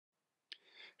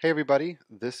Hey everybody,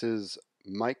 this is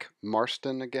Mike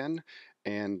Marston again,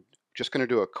 and just going to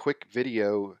do a quick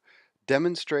video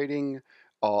demonstrating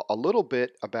a little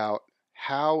bit about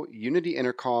how Unity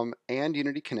Intercom and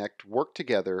Unity Connect work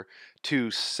together to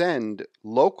send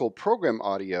local program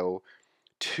audio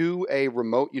to a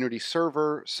remote Unity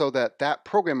server so that that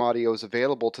program audio is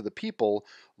available to the people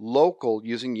local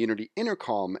using Unity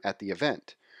Intercom at the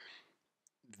event.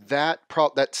 That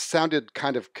sounded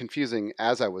kind of confusing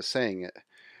as I was saying it.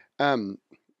 Um,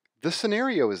 The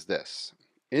scenario is this.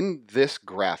 In this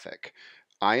graphic,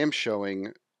 I am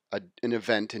showing an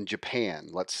event in Japan,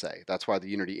 let's say. That's why the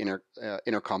Unity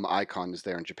Intercom icon is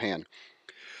there in Japan.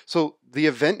 So the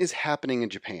event is happening in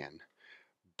Japan,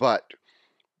 but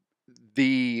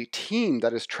the team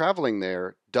that is traveling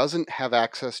there doesn't have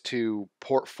access to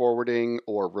port forwarding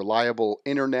or reliable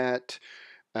internet.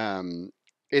 Um,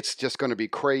 it's just going to be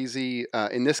crazy.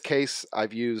 In this case,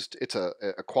 it's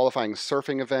a qualifying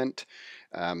surfing event.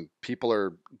 People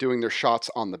are doing their shots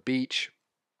on the beach.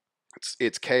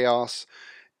 It's chaos.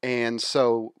 And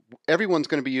so everyone's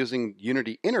going to be using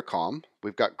Unity Intercom.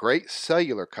 We've got great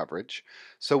cellular coverage.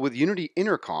 So with Unity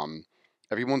Intercom,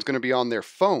 everyone's going to be on their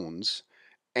phones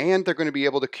and they're going to be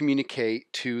able to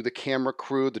communicate to the camera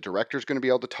crew. The director's going to be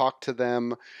able to talk to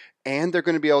them, and they're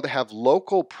going to be able to have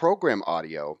local program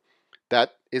audio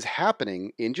that is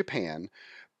happening in Japan.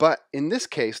 But in this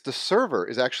case, the server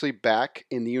is actually back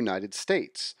in the United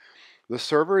States. The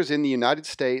server is in the United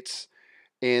States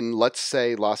in, let's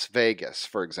say, Las Vegas,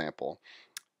 for example.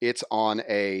 It's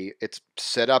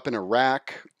set up in a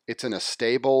rack. It's in a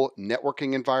stable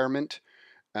networking environment.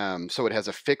 So it has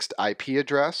a fixed IP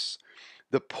address.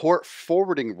 The port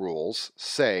forwarding rules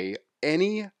say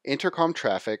any intercom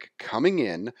traffic coming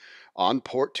in on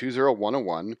port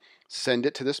 20101, send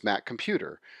it to this Mac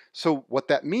computer. So what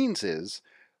that means is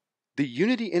the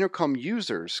Unity Intercom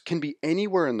users can be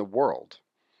anywhere in the world,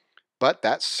 but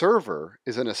that server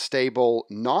is in a stable,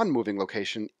 non-moving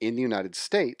location in the United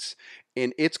States,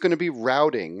 and it's going to be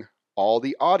routing all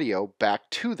the audio back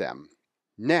to them.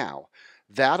 Now,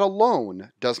 that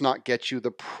alone does not get you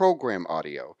the program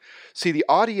audio. See, the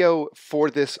audio for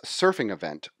this surfing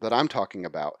event that I'm talking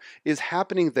about is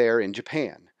happening there in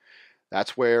Japan.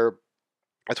 That's where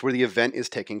the event is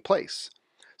taking place.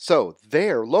 So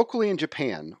there, locally in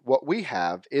Japan, what we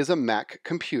have is a Mac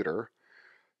computer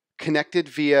connected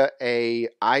via a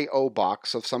I/O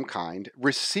box of some kind,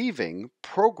 receiving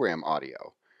program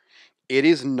audio. It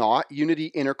is not Unity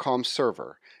Intercom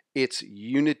server. It's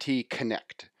Unity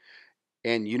Connect.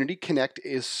 And Unity Connect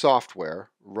is software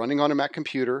running on a Mac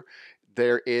computer.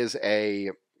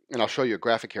 And I'll show you a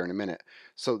graphic here in a minute.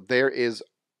 So there is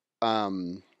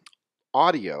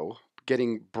audio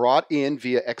getting brought in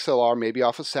via XLR, maybe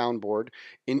off a soundboard,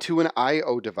 into an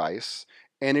I/O device,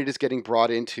 and it is getting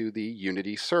brought into the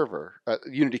Unity server,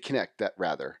 Unity Connect, that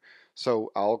rather.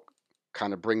 So I'll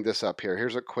kind of bring this up here.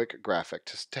 Here's a quick graphic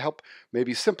to help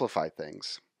maybe simplify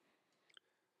things.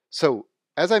 So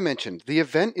as I mentioned, the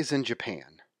event is in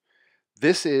Japan.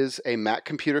 This is a Mac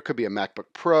computer, could be a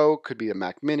MacBook Pro, could be a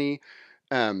Mac Mini.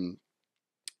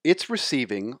 It's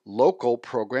receiving local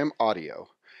program audio.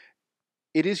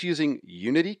 It is using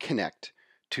Unity Connect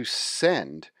to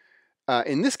send,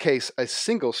 in this case, a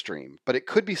single stream, but it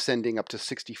could be sending up to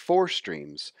 64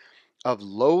 streams of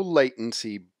low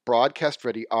latency broadcast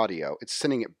ready audio. It's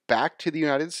sending it back to the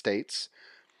United States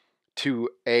to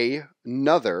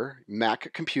another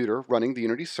Mac computer running the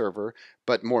Unity server,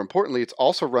 but more importantly, it's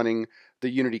also running the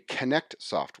Unity Connect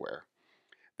software.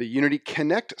 The Unity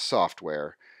Connect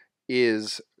software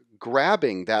is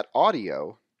grabbing that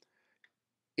audio.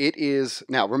 It is,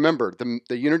 now remember,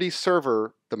 the Unity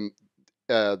server,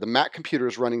 the Mac computer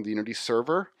is running the Unity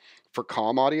server for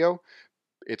COM audio.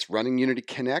 It's running Unity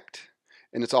Connect,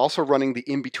 and it's also running the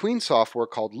in-between software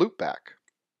called Loopback.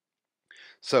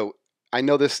 So I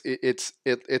know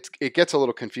it gets a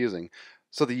little confusing.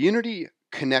 So the Unity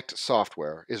Connect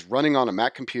software is running on a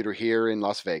Mac computer here in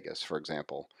Las Vegas, for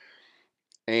example.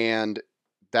 And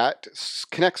that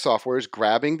Connect software is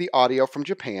grabbing the audio from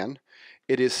Japan.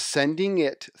 It is sending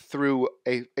it through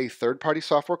a third-party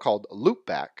software called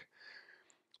Loopback.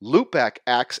 Loopback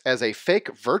acts as a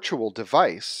fake virtual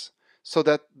device so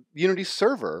that Unity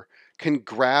server can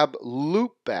grab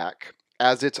Loopback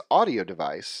as its audio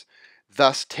device,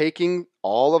 thus taking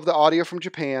all of the audio from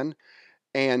Japan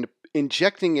and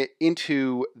injecting it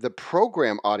into the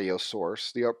program audio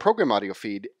source, the program audio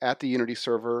feed at the Unity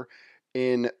server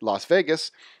in Las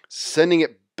Vegas, sending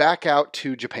it back out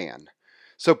to Japan.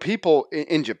 So people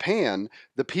in Japan,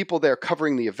 the people there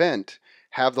covering the event,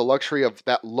 have the luxury of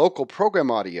that local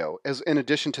program audio as in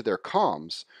addition to their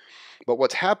comms. But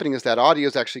what's happening is that audio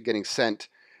is actually getting sent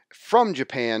from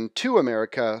Japan to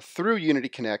America through Unity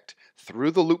Connect,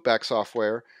 through the loopback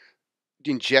software,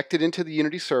 inject it into the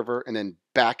Unity server, and then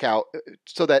back out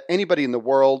so that anybody in the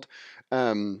world,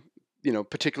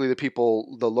 particularly the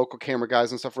people, the local camera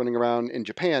guys and stuff running around in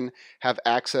Japan, have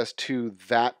access to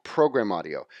that program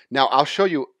audio. Now, I'll show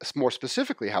you more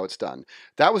specifically how it's done.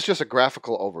 That was just a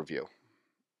graphical overview.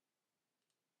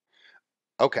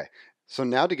 Okay, so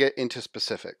now to get into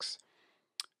specifics.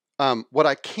 What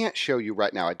I can't show you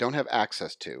right now, I don't have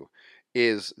access to,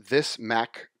 is this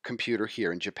Mac computer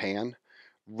here in Japan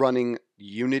running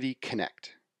Unity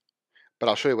Connect. But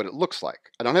I'll show you what it looks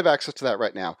like. I don't have access to that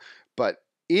right now, but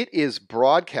it is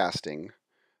broadcasting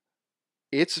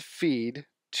its feed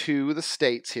to the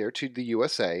States here, to the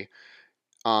USA,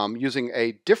 using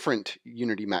a different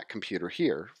Unity Mac computer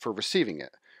here for receiving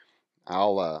it.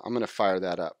 I'm going to fire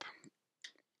that up.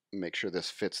 Make sure this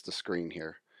fits the screen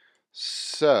here.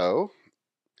 So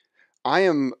I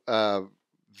am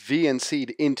VNC'd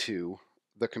into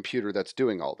the computer that's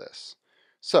doing all this.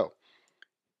 So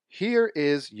here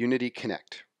is Unity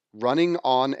Connect running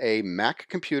on a Mac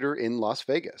computer in Las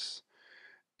Vegas.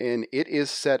 And it is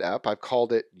set up, I've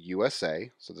called it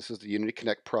USA. So this is the Unity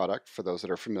Connect product for those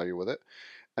that are familiar with it.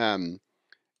 In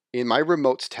my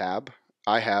remotes tab,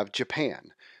 I have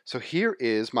Japan. So here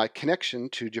is my connection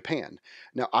to Japan.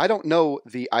 Now, I don't know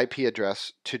the IP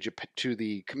address to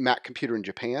the Mac computer in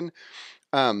Japan,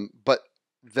 but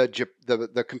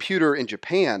the computer in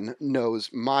Japan knows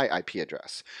my IP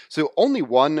address. So only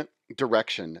one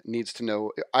direction needs to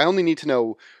know. I only need to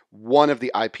know one of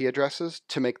the IP addresses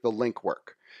to make the link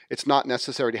work. It's not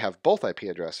necessary to have both IP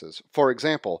addresses. For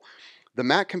example, the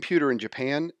Mac computer in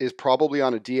Japan is probably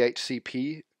on a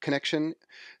DHCP connection,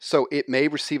 so it may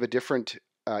receive a different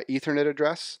Ethernet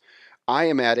address.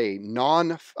 I'm at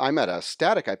a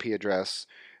static IP address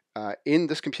in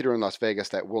this computer in Las Vegas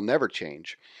that will never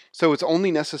change. So it's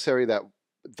only necessary that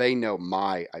they know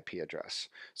my IP address.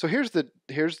 So here's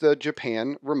the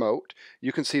Japan remote.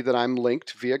 You can see that I'm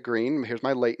linked via green. Here's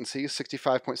my latency,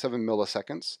 65.7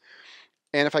 milliseconds.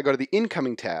 And if I go to the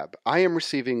incoming tab, I am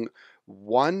receiving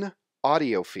one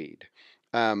audio feed.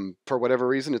 For whatever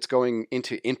reason, it's going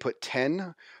into input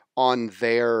 10 on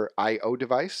their I/O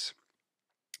device.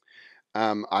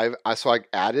 So I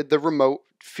added the remote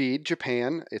feed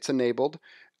Japan. It's enabled.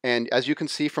 And as you can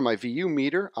see from my VU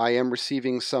meter, I am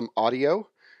receiving some audio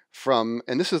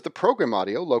and this is the program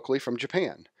audio locally from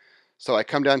Japan. So I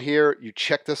come down here, you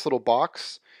check this little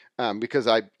box because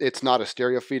it's not a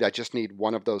stereo feed. I just need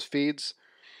one of those feeds.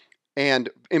 And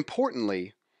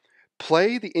importantly,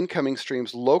 play the incoming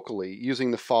streams locally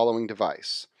using the following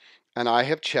device. And I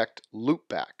have checked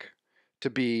loopback to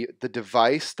be the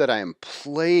device that I am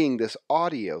playing this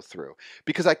audio through,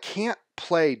 because I can't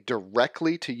play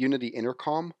directly to Unity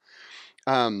Intercom.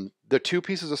 The two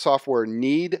pieces of software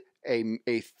need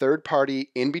a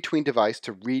third-party in-between device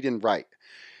to read and write.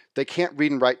 They can't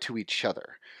read and write to each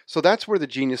other. So that's where the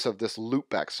genius of this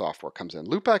loopback software comes in.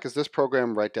 Loopback is this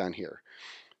program right down here.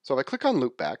 So if I click on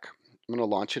loopback, I'm going to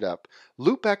launch it up.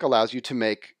 Loopback allows you to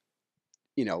make,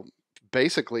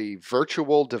 basically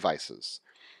virtual devices.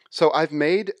 So I've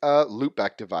made a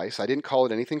loopback device. I didn't call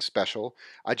it anything special.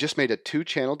 I just made a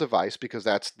 2-channel device because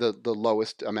that's the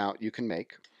lowest amount you can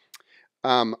make.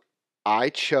 I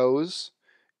chose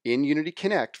in Unity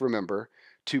Connect, remember,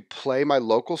 to play my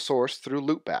local source through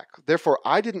loopback. Therefore,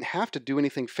 I didn't have to do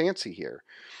anything fancy here.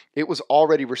 It was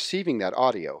already receiving that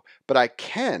audio, but I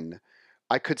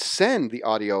could send the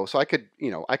audio. So I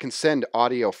can send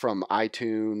audio from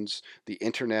iTunes, the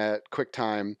internet,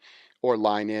 QuickTime, or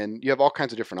line in. You have all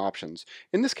kinds of different options.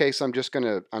 In this case,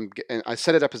 I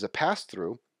set it up as a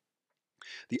pass-through.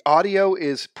 The audio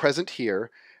is present here,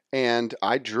 and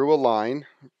I drew a line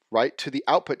right to the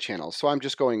output channel. So I'm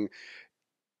just going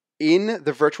in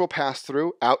the virtual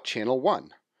pass-through, out channel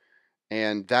 1.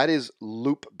 And that is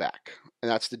loopback. And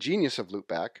that's the genius of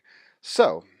loopback.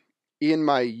 So in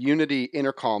my Unity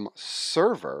Intercom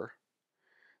server,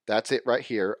 that's it right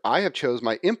here, I have chose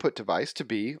my input device to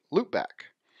be loopback.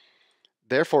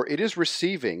 Therefore, it is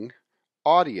receiving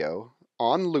audio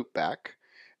on loopback,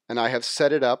 and I have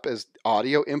set it up as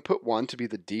audio input 1 to be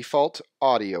the default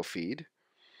audio feed.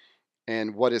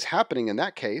 And what is happening in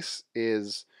that case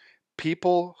is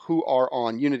people who are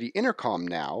on Unity Intercom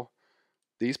now,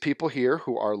 these people here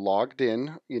who are logged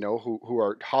in, who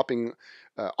are hopping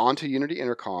onto Unity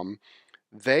Intercom,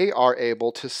 they are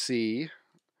able to see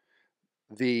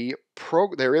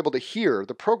they're able to hear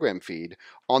the program feed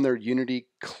on their Unity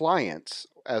clients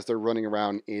as they're running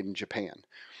around in Japan.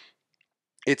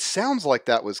 It sounds like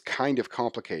that was kind of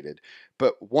complicated,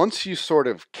 but once you sort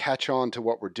of catch on to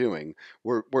what we're doing,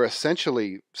 we're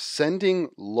essentially sending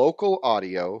local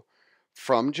audio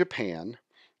from Japan.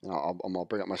 And I'll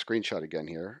bring up my screenshot again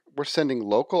here. We're sending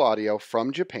local audio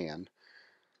from Japan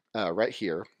right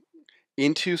here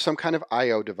into some kind of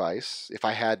I/O device. If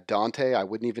I had Dante, I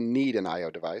wouldn't even need an I/O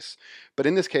device. But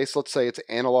in this case, let's say it's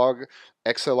analog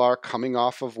XLR coming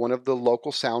off of one of the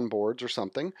local soundboards or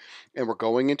something, and we're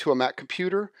going into a Mac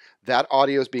computer. That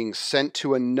audio is being sent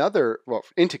to another, well,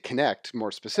 into Connect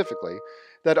more specifically.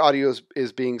 That audio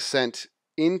is being sent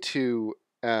into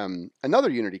another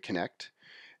Unity Connect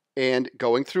and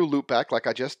going through loopback like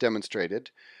I just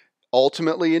demonstrated,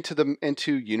 ultimately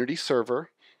into Unity Server,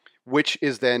 which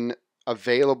is then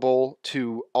available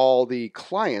to all the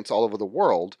clients all over the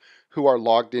world who are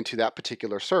logged into that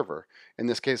particular server. In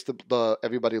this case, the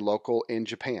everybody local in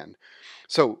Japan.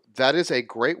 So that is a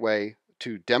great way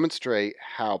to demonstrate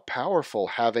how powerful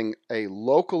having a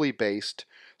locally based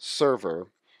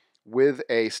server with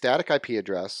a static IP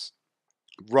address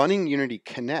running Unity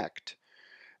Connect,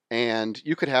 and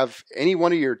you could have any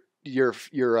one of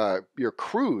your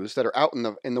crews that are out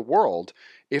in the world,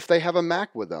 if they have a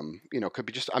Mac with them, could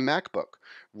be just a MacBook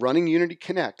running Unity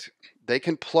Connect. They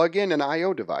can plug in an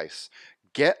I/O device,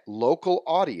 get local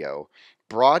audio,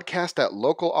 broadcast that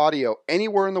local audio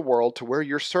anywhere in the world to where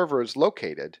your server is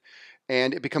located,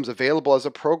 and it becomes available as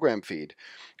a program feed.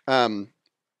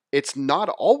 It's not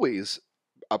always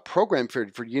a program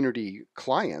feed for Unity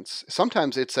clients.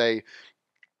 Sometimes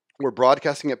we're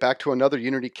broadcasting it back to another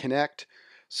Unity Connect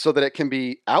so that it can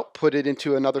be outputted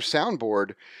into another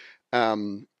soundboard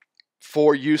um,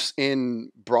 for use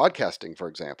in broadcasting, for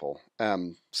example.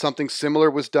 Something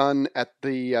similar was done at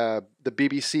the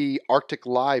BBC Arctic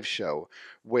Live show,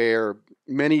 where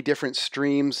many different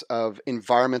streams of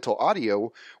environmental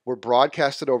audio were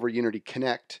broadcasted over Unity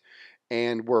Connect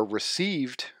and were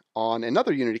received on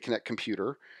another Unity Connect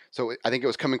computer. So I think it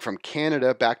was coming from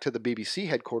Canada back to the BBC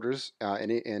headquarters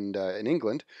in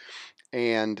England,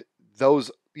 and those,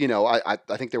 I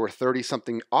think there were 30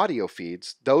 something audio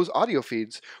feeds. Those audio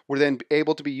feeds were then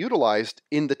able to be utilized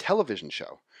in the television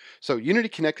show. So Unity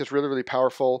Connect is really, really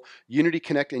powerful. Unity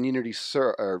Connect and Unity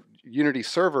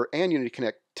Server and Unity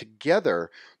Connect together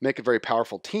make a very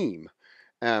powerful team,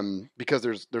 because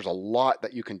there's a lot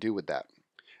that you can do with that.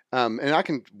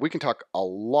 And we can talk a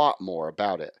lot more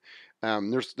about it.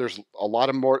 There's a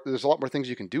lot more things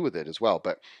you can do with it as well.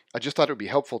 But I just thought it would be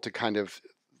helpful to kind of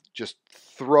just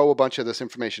throw a bunch of this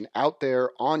information out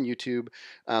there on YouTube,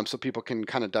 so people can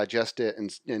kind of digest it,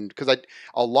 and because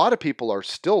a lot of people are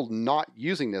still not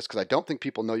using this, because I don't think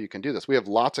people know you can do this. We have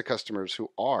lots of customers who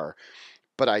are,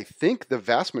 but I think the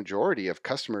vast majority of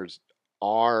customers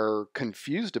are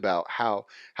confused about how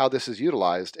this is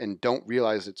utilized and don't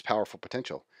realize its powerful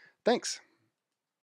potential. Thanks.